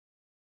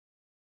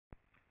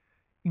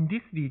In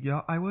this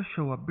video I will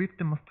show a brief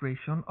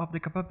demonstration of the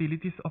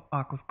capabilities of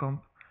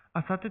Acuscomp,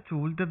 a SATE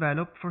tool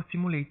developed for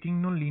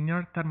simulating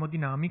nonlinear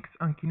thermodynamics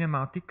and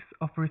kinematics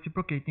of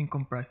reciprocating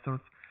compressors,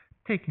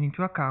 taking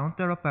into account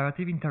their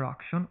operative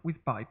interaction with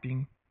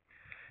piping.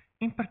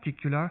 In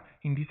particular,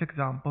 in this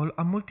example,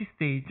 a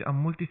multi-stage and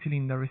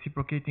multi-cylinder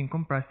reciprocating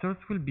compressors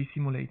will be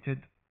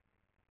simulated.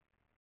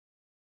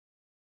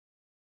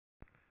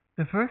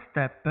 The first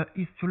step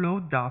is to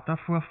load data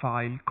for a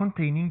file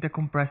containing the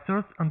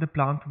compressors and the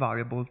plant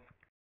variables.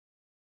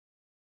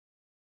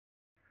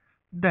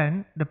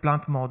 Then the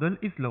plant model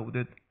is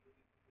loaded.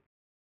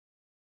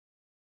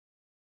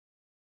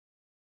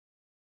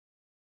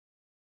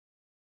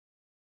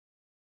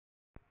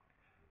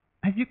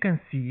 As you can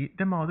see,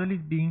 the model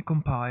is being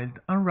compiled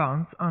and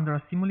runs under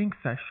a Simulink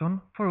session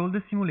for all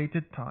the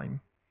simulated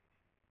time.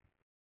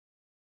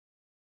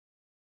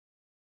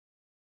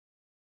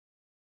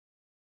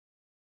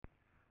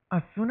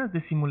 As soon as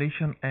the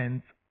simulation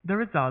ends, the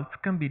results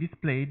can be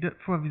displayed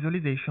through a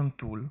visualization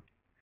tool.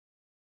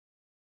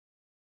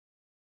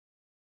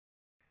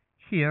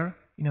 Here,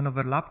 in an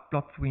overlapped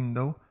plots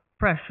window,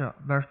 pressure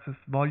versus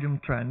volume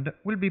trend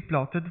will be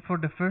plotted for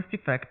the first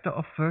effect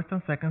of first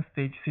and second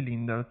stage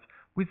cylinders,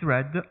 with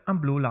red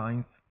and blue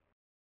lines.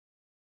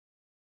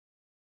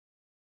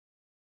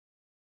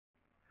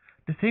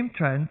 The same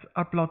trends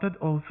are plotted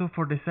also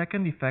for the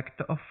second effect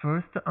of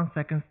first and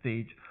second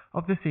stage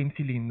of the same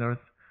cylinders,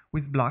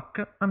 with black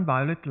and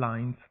violet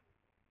lines.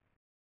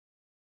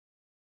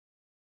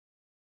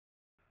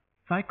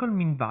 Cycle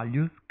mean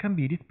values can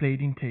be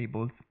displayed in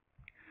tables.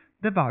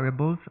 The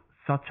variables,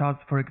 such as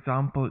for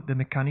example the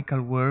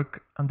mechanical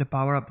work and the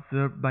power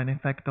absorbed by an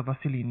effect of a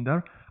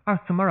cylinder,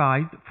 are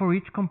summarized for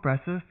each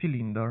compressor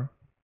cylinder.